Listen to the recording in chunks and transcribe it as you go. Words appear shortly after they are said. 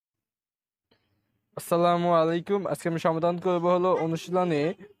আসসালামু আলাইকুম। আজকে আমি সমাধান করব হলো অনুশীলনে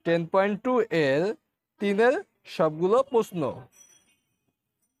 10.2 এর 3 সবগুলো প্রশ্ন।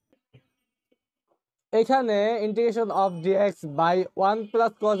 এখানে integration of dx by 1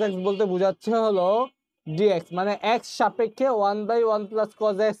 plus cos x বলতে বোঝাচ্ছে হলো dx মানে x সাপেক্ষে 1/1 প্লাস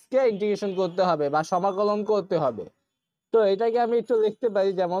cos x কে ইন্টিগ্রেশন করতে হবে বা সমাকলন করতে হবে। তো এটাকে আমি একটু লিখতে পারি,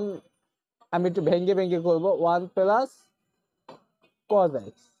 যেমন আমি একটু ভেঙে ভেঙে করব 1 প্লাস cos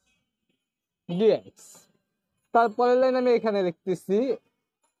x dx। তারপরের লাইন আমি এখানে লিখতেছি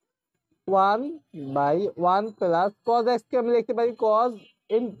 1/1 প্লাস cos x কে আমি লিখতে পারি cos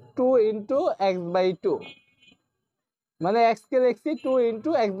ইন্টু x/2, মানে x কে লিখছি 2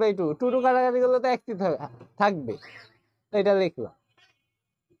 ইন্টু x/2, 2 কাটাকাটি করলে তো x থাকবে, এটা লিখলাম।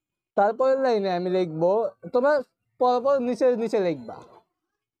 তারপরের লাইনে আমি লিখবো, তোমরা পরপর নিচে নিচে লিখবা।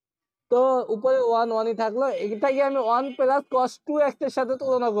 তো উপরে 1 1ই থাকলো, এটাকে আমি 1 প্লাস cos 2x এর সাথে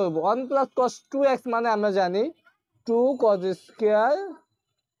তুলনা করব। 1 প্লাস cos 2x মানে আমরা জানি 2 cos স্কয়ার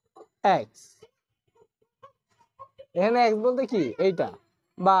x। এখানে x বলতে কি এইটা,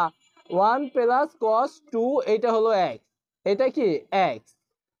 বা 1 প্লাস cos 2, এইটা হলো x, এটা কি x,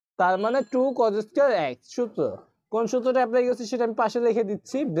 তার মানে 2 cos স্কয়ার x। সূত্র, কোন সূত্রটা অ্যাপ্লাই করছি সেটা আমি পাশে লিখে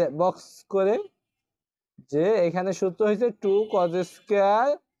দিচ্ছি বক্স করে, যে এখানে সূত্র হয়েছে 2 cos square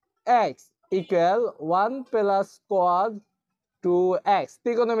x equal 1 plus cos 2x,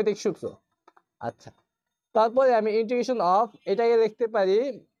 ত্রিকোণমিতিক সূত্র। আচ্ছা, তারপরে আমি ইন্টিগ্রেশন অফ এটাকে লিখতে পারি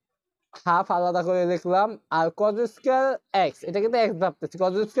হাফ, আলাদা করে লিখলাম, আর cos স্কয়ার x, এটা কিন্তু x ভাবতেছি,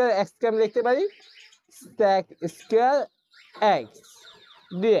 cos স্কয়ার x কে আমি লিখতে পারি sec স্কয়ার x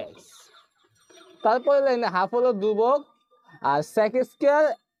dx। তারপরে লাইনে হাফ হলো ধ্রুবক, আর sec স্কয়ার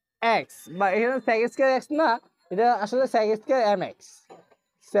x, বা এখানে sec স্কয়ার x না, এটা আসলে sec square mx,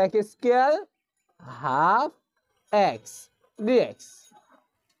 sec square half x dx,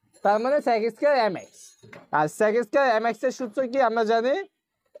 তার মানে sec স্কয়ার mx। আর sec স্কয়ার mx এর সূত্র কি আমরা জানি,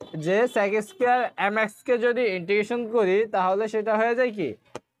 যে sec স্কয়ার mx কে যদি ইন্টিগ্রেশন করি তাহলে সেটা হয়ে যায় কি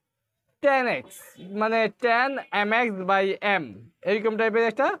tan x, মানে tan mx বাই m, এরকম টাইপের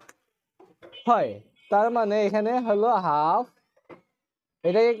একটা হয়। তার মানে এখানে হলো হাফ,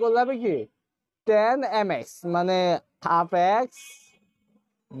 এটাকে করলাম কি tan mx, মানে half x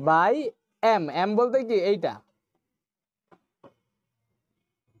by m, m বলতে কি এইটা,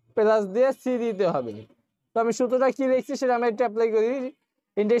 প্লাস দিয়ে c দিতে হবে। তো আমি সূত্রটা কি লিখছি সেটা আমি একটু অ্যাপ্লাই করি।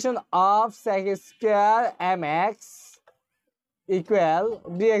 Integration of sec square mx equal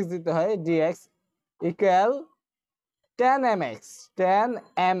dx দিতে হয়, dx equal tan mx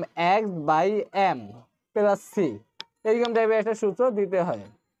by m plus c, এরকম টাইপের একটা সূত্র দিতে হয়।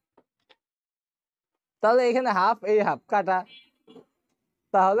 তাহলে এখানে হাফ, এই হাফ কাটা,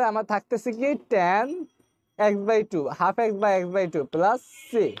 তাহলে আমার থাকতেছে কি tan x/2, half x by x/2 plus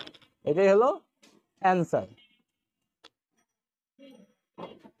c, এটাই হলো অ্যান্সার।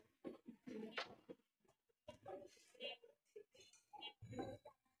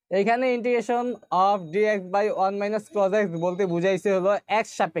 এখানে integration of dx by 1 minus cos x বলতে বুঝাইছে হলো x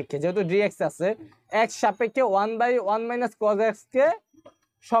সাপেক্ষে, যেহেতু dx আছে, x সাপেক্ষে 1/1 মাইনাস cos x কে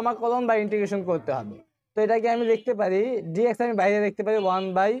সমাকলন বা ইন্টিগ্রেশন করতে হবে। তো এটাকে আমি লিখতে পারি, dx আমি বাইরে লিখতে পারি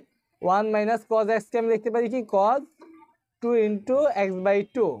 1/1 মাইনাস cos x কে আমি লিখতে পারি কি cos 2 into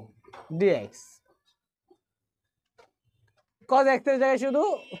x/2 dx। cos x এর জায়গায় শুধু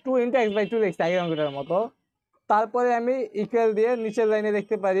 2 ইন্টু x/2 লিখছি আগের অঙ্কটার মতো। তারপরে আমি ইকুয়াল দিয়ে নিচের লাইনে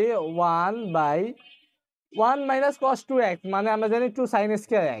লিখতে পারি 1/1 মাইনাস cos 2x, মানে আমরা জানি 2 sin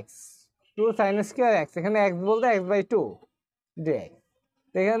square x, 2 sin square x, এখানে x বলতে x/2 dx।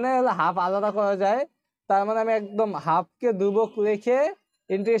 এখানে হলো হাফ আলাদা করা যায়, তার মানে আমি একদম হাফকে ধ্রুবক রেখে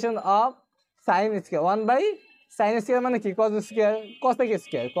integration of sin square 1/sin square মানে কি cos square, cosec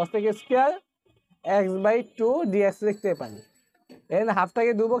square x/2 dx লিখতে পারি। এখানে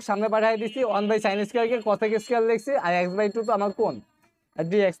হাফটাকে ধ্রুবক সামনে পাঠিয়ে দিচ্ছি, 1/sin স্কয়ারকে cosec স্কয়ার লিখছি, আর x/2 তো আমার কোণ, আর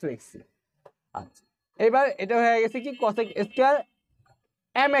dx লিখছি। আচ্ছা, এবার এটা হয়ে গেছে কি cosec স্কয়ার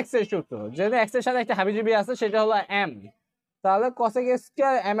mx এর সূত্র, যেহেতু x এর সাথে একটা হাবিজাবি আছে সেটা হলো m, তাহলে cosec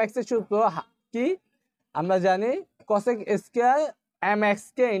স্কয়ার mx এর সূত্র কি আমরা জানি, cosec স্কয়ার mx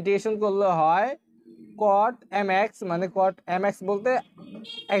কে ইন্টিগ্রেশন করলে হয় cot mx, মানে cot mx বলতে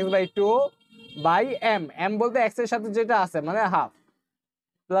x/2 বাই m বলতে x এর সাথে যেটা আছে মানে হাফ,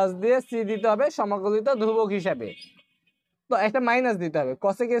 প্লাস দিয়ে c দিতে হবে সমাকলিত ধ্রুবক হিসাবে, তো একটা মাইনাস দিতে হবে।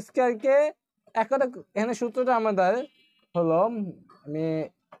 cosec স্কয়ার কে একটা, এখানে সূত্রটা আমাদের হলো, আমি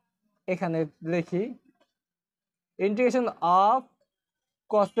এখানে লিখি integration of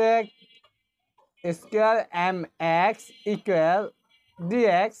cosec square mx equal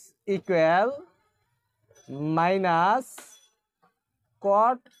dx equal minus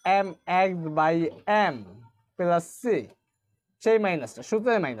cot m x by m plus C, সেই মাইনাসটা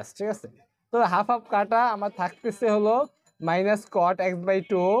সূত্রের মাইনাস, ঠিক আছে। তো হাফ হাফ কাটা আমার থাকতেছে হলো minus cot x by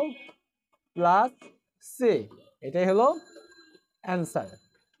 2 plus C, এটাই হলো অ্যান্সার।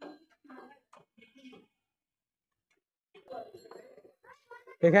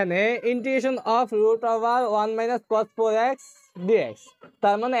 এখানে integration of root over 1 minus cos 4x dx,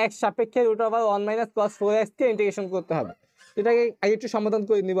 তার মানে x সাপেক্ষে root over 1 minus cos 4x কে ইন্টিগ্রেশন করতে হবে। এটাকে আগে একটু সমাধান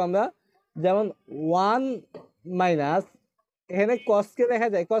করে নিব আমরা। যেমন 1 মাইনাস, এখানে cos কে দেখা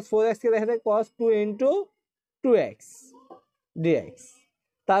যায়, cos 4x কে দেখা যায় cos 2 ইন্টু 2x dx,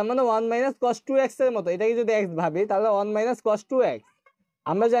 তার মানে 1 মাইনাস cos 2x এর মতো। এটাকে যদি x ভাবি তাহলে 1 মাইনাস cos 2x,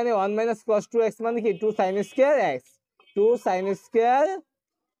 আমরা জানি 1 মাইনাস cos 2x মানে কি 2 sin square x, 2 sin square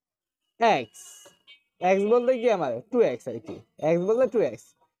x, x বলতে কি আমার 2x আর কি, x বলতে 2x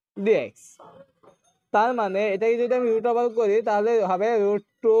dx, তার মানে এটাকে যদি আমি রুট ওভার করি তাহলে হবে রুট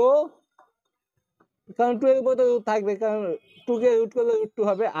 2, কারণ 2 এর উপর তো রুট থাকবে, কারণ 2 কে রুট করলে রুট 2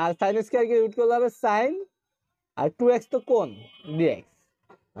 হবে, আর sin স্কয়ার কে রুট করলে হবে sin, আর 2x তো কোণ dx।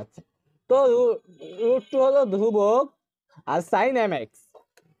 আচ্ছা, তো রুট 2 হলো ধ্রুবক আর sin mx,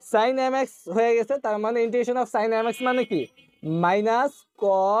 sin mx হয়ে গেছে, তার মানে ইন্টিগ্রেশন অফ sin mx মানে কি মাইনাস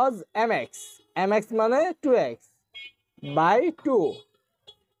cos mx, mx মানে 2x বাই 2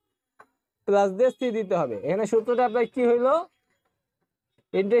 প্লাস দিয়ে সি দিতে হবে। এখানে সূত্রটা আপনার কি হইলো,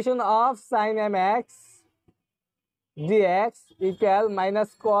 integration of sin mx dx equal minus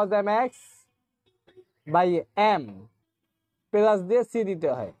cos mx by m plus দিয়ে সি দিতে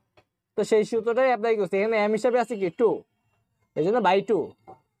হয়। তো সেই সূত্রটাই অ্যাপ্লাই করছি, এখানে m হিসাবে আছে কি 2, এই জন্য বাই 2,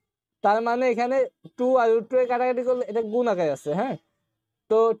 তার মানে এখানে 2 আর রুট 2 এর কাটাকাটি করলে এটা গুণ আকারে আছে, হ্যাঁ,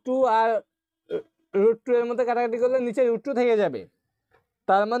 তো 2 আর রুট 2 এর মধ্যে কাটাকাটি করলে নিচে রুট 2 থেকে যাবে,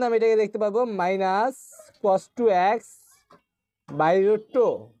 তার মানে আমি এটাকে দেখতে পাবো minus cos 2x by root 2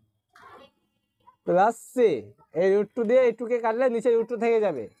 plus C, এই রুট 2 দিয়ে এই 2 কে কাটলে নিচে রুট 2 থেকে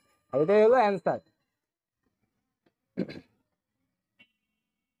যাবে, আর এটাই হলো অ্যান্সার।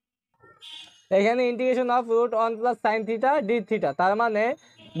 এখানে integration of root 1 plus sine theta D theta, তার মানে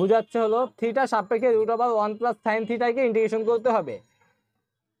বুঝাচ্ছে হলো থিটা সাপেক্ষে root over 1 plus sign থিটাকে integration করতে হবে।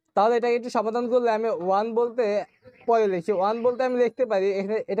 তাহলে এটাকে একটু সমাধান করলে আমি 1 বলতে পরে লিখি, 1 বলতে আমি লিখতে পারি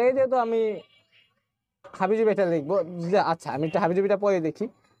এটাকে, যেহেতু আমি হাবিজাবিটা লিখবো, আচ্ছা আমি একটা হাবিজাবিটা পরে দেখি।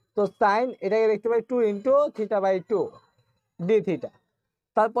 তো সাইন এটাকে লিখতে পারি 2 into theta by 2 D theta,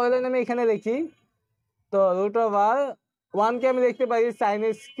 তারপরে আমি এখানে লিখি, তো রুট ওভার 1 কে আমি লিখতে পারি সাইন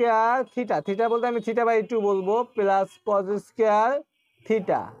স্কয়ার থিটা, থিটা বলতে আমি থিটা বাই 2 বলবো প্লাস কজ স্কয়ার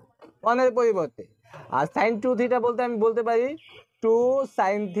থিটা 1 এর পরিবর্তে, আর সাইন 2 থিটা বলতে আমি বলতে পারি 2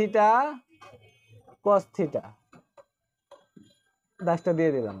 সাইন থিটা কস থিটা, দাসটা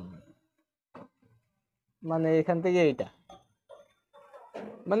দিয়ে দিলাম, মানে এখান থেকে এইটা,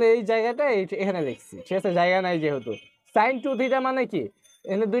 মানে এই জায়গাটা এখানে লিখছি, ঠিক আছে, জায়গা নাই যেহেতু। সাইন 2 থিটা মানে কি,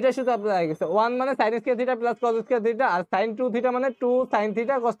 এখানে দুইটা সূত্র আপনার গেছে, 1 মানে sin square theta plus cos square theta, আর sin 2 থিটা মানে 2 sin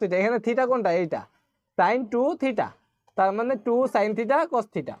থিটা cos থিটা, এখানে থিটা কোনটা এইটা sin 2 থিটা, তার মানে 2 sin থিটা cos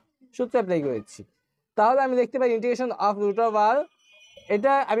থিটা সূত্র অ্যাপ্লাই করেছি। তাহলে আমি লিখতে পারি ইন্টিগ্রেশন অফ রুট ওভার,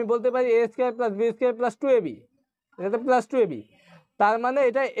 এটা আমি বলতে পারি a square plus b square plus 2ab, এটা প্লাস 2ab, তার মানে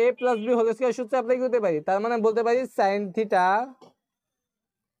এটা a plus b whole square সূত্র অ্যাপ্লাই করতে পারি, তার মানে বলতে পারি sin theta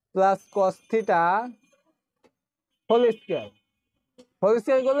plus cos theta whole square, whole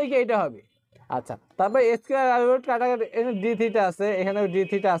square করলে কি এটা হবে। আচ্ছা, তারপর a স্কয়ার আর রুট কাটাকাটি, এখানে d থিটা আছে, এখানে d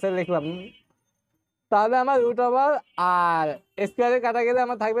থিটা আছে লিখলাম, তাহলে আমার রুট ওভার আর স্কয়ারে কাটা গেলে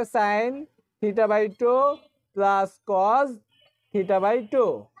আমার থাকবে sin theta by 2 plus cos theta by 2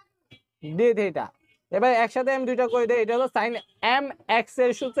 d theta. এবার একসাথে আমি দুইটা করে দেই, এটা হলো sin mx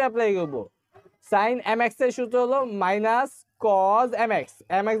এর সূত্র অ্যাপ্লাই করব, sin mx এর সূত্র হলো মাইনাস cos mx,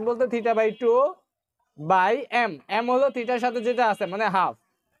 mx বলতে থিটা বাই 2 বাই m হলো থিটার সাথে যেটা আছে মানে হাফ,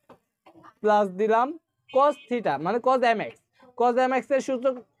 প্লাস দিলাম cos থিটা মানে cos mx, cos mx এর সূত্র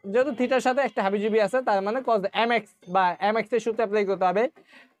যেহেতু থিটার সাথে একটা হাবিজাবি আছে, তার মানে cos mx বা mx এর সূত্র অ্যাপ্লাই করতে হবে।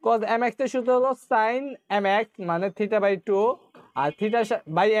 cos mx এর সূত্র হলো sin mx মানে theta by 2 R theta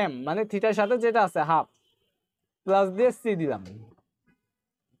by m মানে থিটার সাথে যেটা আছে হাফ, প্লাস দিয়ে সি দিলাম,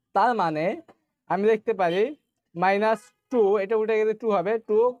 তার মানে আমি লিখতে পারি মাইনাস 2, এটা উঠে গেলে 2 হবে,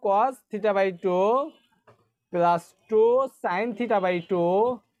 2 cos theta by 2 plus 2 sin theta by 2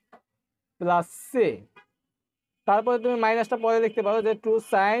 plus C, তারপরে তুমি মাইনাসটা পরে লিখতে পারো যে 2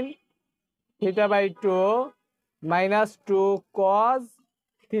 sin theta by 2 minus 2 cos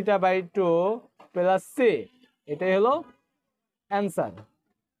theta by 2 plus C, এটাই হলো অ্যান্সার।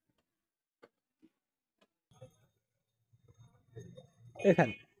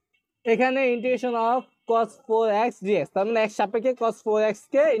 এখানে integration of cos 4x dx, তার মানে x সাপেক্ষে cos 4x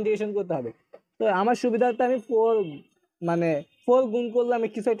কে ইন্টিগ্রেশন করতে হবে। তো আমার সুবিধার্থে আমি 4 মানে 4 গুণ করলে আমি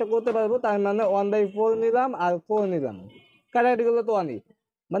কিছু একটা করতে পারবো, তার মানে 1/4 নিলাম আর 4 নিলাম, কাটাকাটি করলে তো 1ই,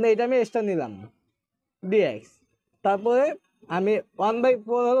 মানে এটা আমি এক্সট্রা নিলাম dx। তারপরে আমি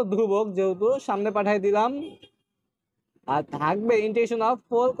 1/4 হলো ধ্রুবক, যেহেতু সামনে পাঠিয়ে দিলাম, আর থাকবে ইন্টিগ্রেশন অফ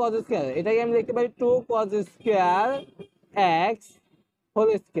 4 cos স্কয়ার, এটাকে আমি লিখতে পারি 2 cos square x whole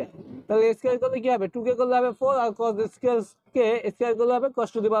square. তাহলে স্কয়ার করলে কি হবে, 2 কে করলে হবে 4, আর cos স্কয়ার কে স্কয়ার করলে হবে cos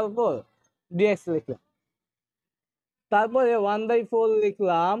to the power 4 dx লিখলাম। তারপরে 1/4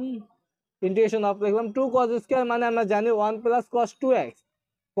 লিখলাম, ইন্টিগ্রেশন অফ লিখলাম 2 cos স্কয়ার, মানে আমরা জানি 1 plus cos 2x,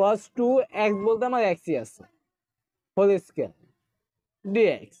 cos 2x বলতে আমার xই আছে, হোল স্কয়ার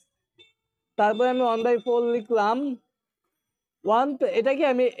dx। তারপরে আমি 1/4 লিখলাম 1, এটাকে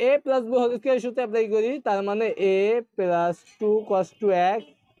আমি a plus b whole square সূত্রে অ্যাপ্লাই করি, তার মানে a প্লাস 2 cos 2x,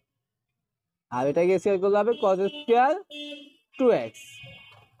 আর এটাকে স্কয়ার করলে হবে cos স্কয়ার 2x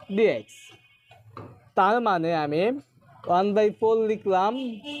dx। তার মানে আমি 1/4 লিখলাম,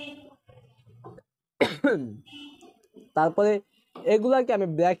 তারপরে এগুলাকে আমি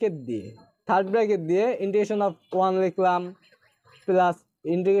ব্র্যাকেট দিয়ে, থার্ড ব্র্যাকেট দিয়ে ইন্টিগ্রেশন অফ 1 লিখলাম, plus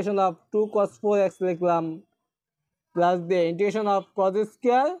integration of 2 cos 4x লিখলাম, প্লাস দিয়ে integration of cos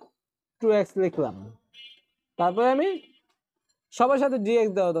square 2x লিখলাম। তারপরে আমি সবার সাথে dx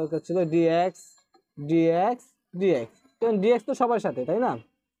দেওয়া দরকার ছিল, dx dx dx, কারণ dx তো সবার সাথে, তাই না?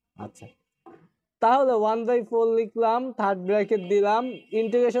 আচ্ছা, তাহলে 1/4 লিখলাম, থার্ড ব্র্যাকেট দিলাম,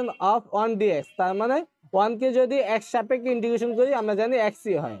 ইন্টিগ্রেশন অফ 1 dx, তার মানে 1 কে যদি x সাপেক্ষে ইন্টিগ্রেশন করি আমরা জানি x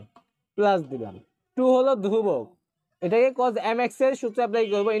ই হয়, প্লাস দিলাম 2 হলো ধ্রুবক, এটাকে cos mx এর সূত্রে অ্যাপ্লাই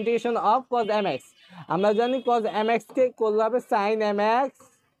করব, ইন্টিগ্রেশন অফ cos mx, আমরা জানি cos mx কে করলে হবে sin mx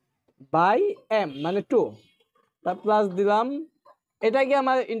বাই m মানে 2, তার প্লাস দিলাম। এটাকে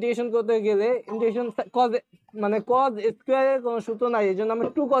আমার ইন্টিগ্রেশন করতে গেলে ইন্টিগ্রেশন cos মানে cos স্কয়ারের কোনো সূত্র নাই, এই জন্য আমরা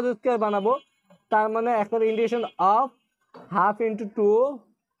 2 cos স্কয়ার বানাবো, তার মানে এখন integration of half into 2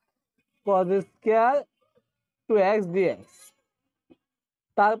 cos square 2x dx।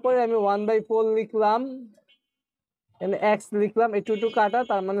 তারপরে আমি 1/4 লিখলাম, এখানে x লিখলাম, এই 2 কাটা,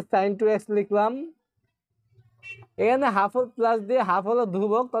 তার মানে sin 2x লিখলাম, এখানে হাফ প্লাস দিয়ে হাফ হলো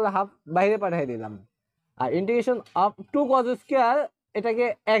ধ্রুবক, তাহলে হাফ বাইরে পাঠিয়ে দিলাম, আর ইন্টিগ্রেশন অফ 2 cos স্কয়ার, এটাকে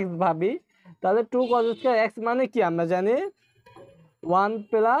x ভাবি, তাহলে 2 cos স্কয়ার x মানে কি আমরা জানি 1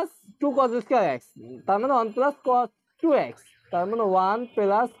 প্লাস 2 cos স্কয়ার x, তার মানে 1 প্লাস cos 2x, তার মানে 1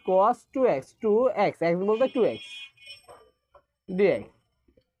 plus cos 2x, 2x, x বলতে 2x dx।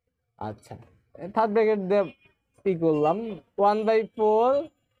 আচ্ছা, থার্ড ব্র্যাকেট দিয়ে কি করলাম, 1/4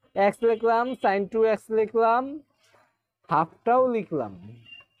 x লিখলাম, sin 2x লিখলাম, হাফটাও লিখলাম,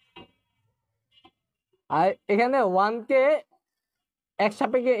 আর এখানে 1 কে x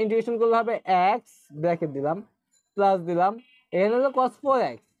সাপেক্ষে ইন্টিগ্রেশন করলে হবে x, ব্র্যাকেট দিলাম, প্লাস দিলাম, এখানে হলো cos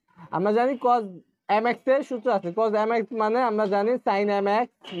 4x, আমরা জানি cos mx এর সূত্র আছে, cos mx মানে আমরা জানি sin mx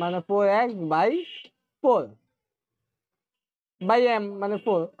মানে 4x বাই 4 বাই m মানে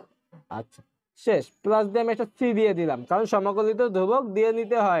 4। আচ্ছা, শেষ, প্লাস দিয়ে আমি একটা 3 দিয়ে দিলাম, কারণ সমাকলিত ধ্রুবক দিয়ে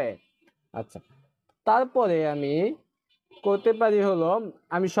নিতে হয়। আচ্ছা, তারপরে আমি করতে পারি হলো,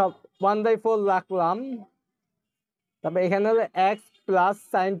 আমি সব 1/4 রাখলাম, তারপরে এখানে হলো x plus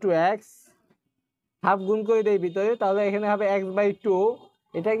sin 2x, half গুণ করে দেই ভিতরে, তাহলে এখানে হবে x বাই 2,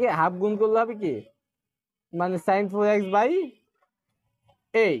 এটাকে হাফ গুণ করলে হবে কি মানে sin 4x বাই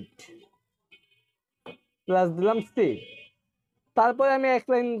 8, প্লাস দিলাম 3। তারপরে আমি এক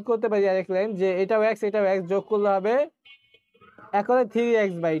লাইন করতে পারি, আরেক লাইন, যে এটাও x এটাও x যোগ করলে হবে এখন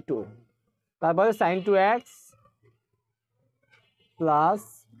 3x বাই 2, তারপরে sin 2x প্লাস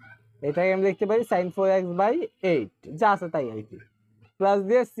এটাকে আমি লিখতে পারি sin 4x বাই 8, যা আছে তাই আর কি, প্লাস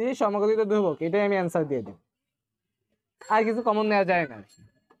দিয়ে c সমাকলিত ধ্রুবক, এটাই আমি অ্যান্সার দিয়ে দিই, আর কিছু কমন নেওয়া যায় না।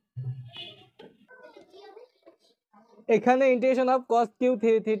 এখানে integration of cos Q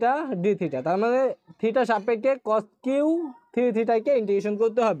 3 theta d theta, তার মানে থিটা সাপেক্ষে cos কিউ 3 থিটাকে ইন্টিগ্রেশন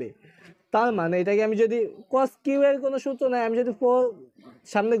করতে হবে, তার মানে এটাকে আমি যদি cos কিউ এর কোনো সূত্র নাই, আমি যদি 4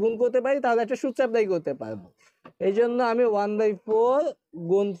 সামনে গুণ করতে পারি তাহলে একটা সূত্র অ্যাপ্লাই করতে পারবো, এই জন্য আমি 1/4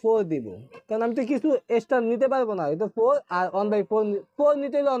 গুণ 4 দিব, কারণ আমি তো কিছু এক্সট্রা নিতে পারবো না, এটা 4 আর 1/4, 4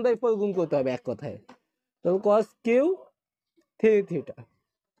 নিতে হলে 1/4 গুণ করতে হবে এক কথায়, তো cos Q 3 theta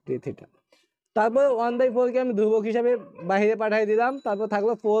d theta. তারপর 1/4 কে আমি ধ্রুবক হিসাবে বাইরে পাঠিয়ে দিলাম, তারপর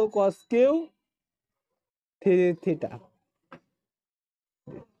থাকলো 4 cos কিউ 3 থিটা।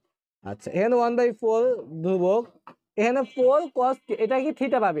 আচ্ছা, এখানে 1/4 ধ্রুবক, এখানে 4 cos, এটা কি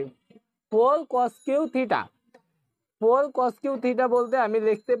থিটা পাবে, 4 cos Q theta, 4 cos Q theta বলতে আমি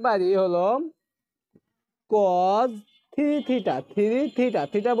লিখতে পারি হলো cos 3 থিটা, 3 থিটা,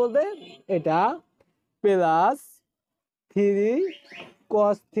 থিটা বলতে এটা, প্লাস 3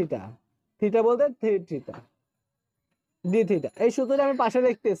 cos থিটা, থিটা বলতে 3 থিটা d থিটা। এই সূত্রটা আমি পাশে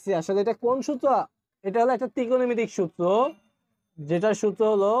লিখতেছি, আসলে এটা কোন সূত্র? এটা হলো একটা ত্রিকোণমিতিক সূত্র, যেটার সূত্র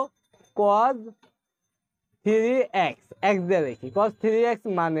হলো cos 3x, x দিয়ে লিখি। cos 3x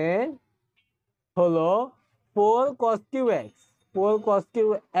মানে হলো 4 cos cube x, 4 cos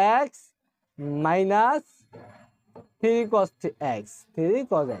cube x minus 3 cos x, 3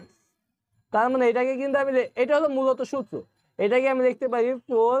 cos x। তার মানে এটাকে কিন্তু আমি, এটা হলো মূলত সূত্র, এটাকে আমি লিখতে পারি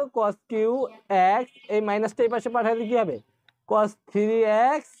 4 cos cube x, এই মাইনাসটা এই পাশে পাঠালে কি হবে? cos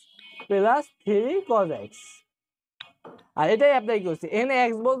 3x plus 3 cos x। আর এটাই অ্যাপ্লাই করছি, এখানে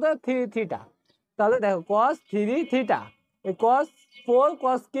x বলতে 3 থিটা, তাহলে দেখো cos 3 থিটা, এই cos 4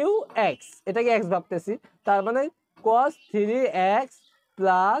 cos cube x, এটাকে x ভাবতেছি, তার মানে cos 3x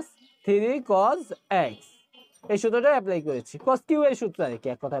plus 3 cos x। এই সূত্রটা অ্যাপ্লাই করেছি, cos cube এর সূত্র আর কি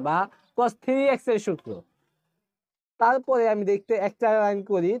এক কথায়, বা cos 3x এর সূত্র। তারপরে আমি দেখতে একটা লাইন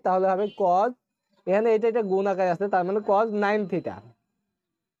করি, তাহলে হবে cos, এখানে এটা গুণ আকারে আছে, তার মানে cos 9 theta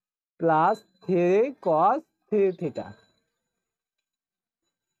plus 3 cos 3 theta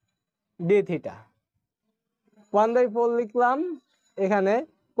d theta. 1/4 লিখলাম। এখানে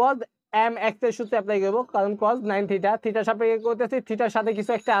cos mx এর সূত্র অ্যাপ্লাই করব, কারণ cos 9 থিটা, থিটার সাপেক্ষে করতেছি, থিটার সাথে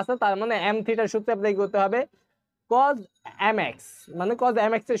কিছু একটা আছে, তার মানে m থিটার সূত্র অ্যাপ্লাই করতে হবে। cos mx মানে cos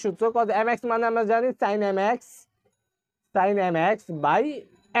mx এর সূত্র, cos mx মানে আমরা জানি sin mx, sin mx by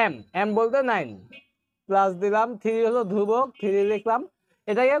m, m বলতে 9 প্লাস দিলাম 3 হলো ধ্রুবক, 3 লিখলাম,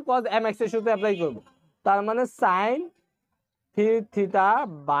 এটাকে cos mx এর সূত্র অ্যাপ্লাই করব, তার মানে sin 3 theta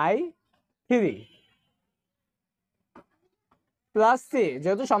by 3 plus C,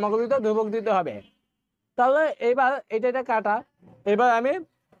 যেহেতু সমাকলিত ধ্রুবক দিতে হবে। তাহলে এবার এটা কাটা, এবার আমি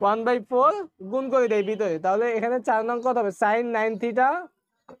 1/4 গুণ করে দেই ভিতরে, তাহলে এখানে 4 নং কত হবে? sin 9 theta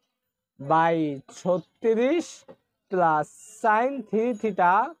by 36 plus sin 3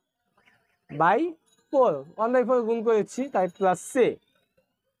 theta by 4, 1/4 গুণ করেছি তাই প্লাস সি,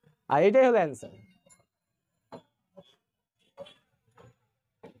 আর এটাই হলো অ্যান্সার।